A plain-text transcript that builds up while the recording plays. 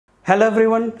Hello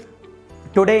everyone.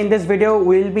 Today in this video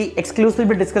we will be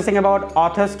exclusively discussing about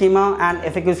author schema and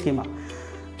FAQ schema.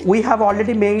 We have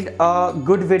already made a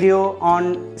good video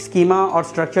on schema or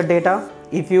structured data.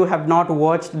 If you have not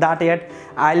watched that yet,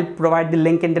 I'll provide the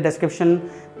link in the description.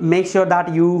 Make sure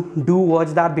that you do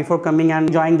watch that before coming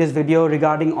and joining this video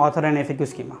regarding author and FAQ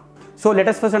schema. So let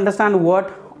us first understand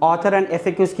what author and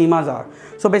FAQ schemas are.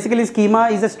 So basically, schema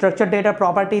is a structured data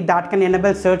property that can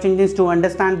enable search engines to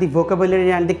understand the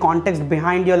vocabulary and the context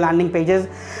behind your landing pages.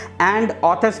 And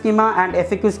author schema and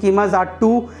FAQ schemas are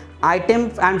two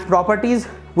items and properties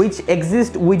which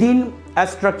exist within a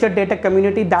structured data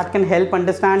community that can help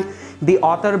understand the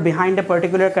author behind a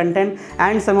particular content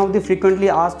and some of the frequently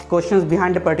asked questions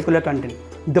behind a particular content.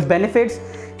 The benefits: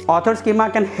 author schema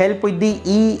can help with the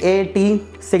EAT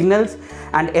signals,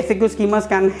 and FAQ schemas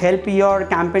can help your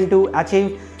campaign to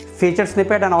achieve feature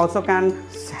snippet and also can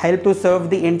help to serve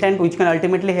the intent, which can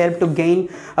ultimately help to gain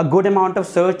a good amount of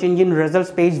search engine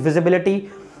results page visibility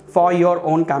for your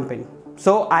own campaign.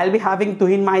 So I'll be having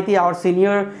Tuhin Maiti, our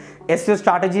senior SEO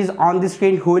strategist, on the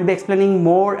screen, who will be explaining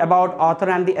more about author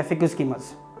and the FAQ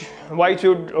schemas. Why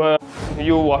should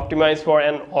you optimize for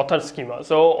an author schema?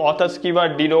 So author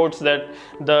schema denotes that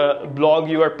the blog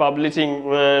you are publishing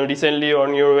recently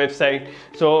on your website.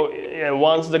 So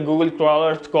once the Google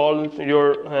crawlers call your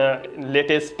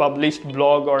latest published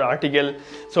blog or article,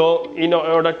 so in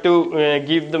order to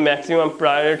give the maximum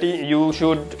priority, you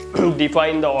should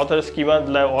define the author schema,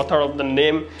 the author of the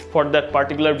name for that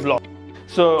particular blog,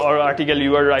 so or article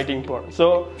you are writing for.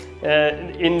 So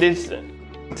in this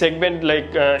segment,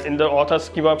 like in the author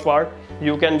schema part,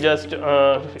 you can just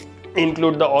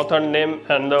include the author name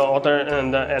and the author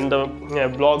and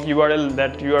the blog URL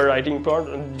that you are writing for,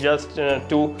 just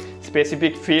to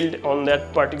specific field on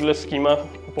that particular schema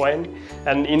point.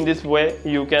 And in this way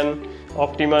you can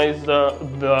optimize the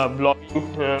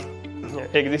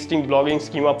blogging existing blogging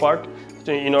schema part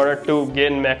in order to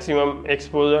gain maximum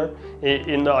exposure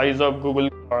in the eyes of Google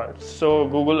crawlers, so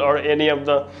Google or any of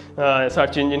the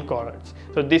search engine crawlers.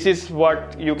 So this is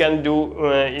what you can do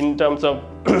in terms of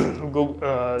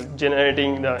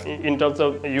generating in terms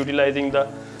of utilizing the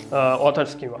author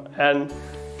schema.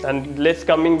 And let's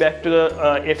coming back to the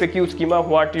FAQ schema.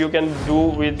 What you can do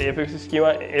with FAQ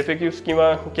schema? FAQ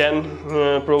schema can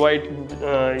provide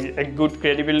a good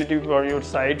credibility for your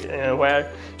site,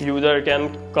 where user can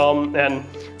come and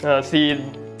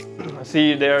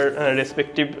see their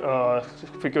respective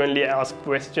frequently asked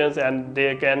questions, and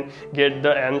they can get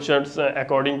the answers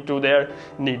according to their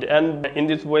need. And in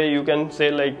this way you can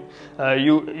say, like,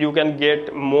 you can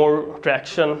get more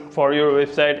traction for your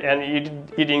website, and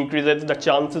it increases the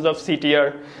chances of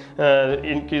CTR,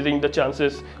 increasing the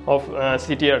chances of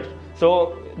CTR.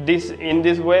 So in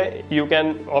this way you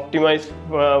can optimize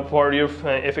for your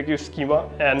FAQ schema,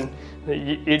 and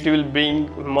it will bring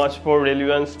much more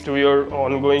relevance to your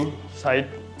ongoing site,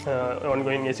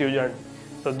 ongoing SEO journey.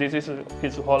 So this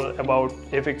is all about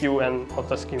FAQ and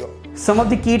author schema. Some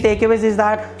of the key takeaways is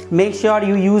that make sure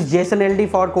you use JSON-LD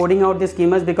for coding out the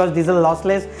schemas, because these are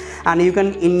lossless and you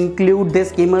can include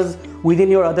these schemas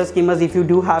within your other schemas if you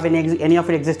do have any of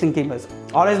your existing schemas.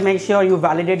 Always make sure you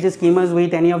validate the schemas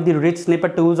with any of the rich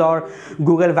snippet tools or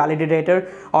Google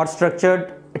Validator or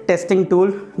structured testing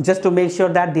tool, just to make sure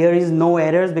that there is no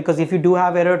errors, because if you do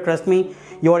have error, trust me,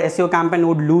 your SEO campaign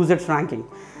would lose its ranking.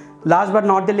 Last but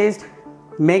not the least,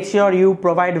 make sure you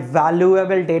provide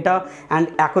valuable data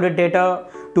and accurate data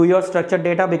to your structured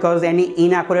data, because any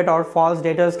inaccurate or false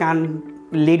data can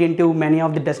lead into many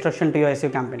of the destruction to your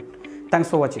SEO campaign. Thanks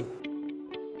for watching.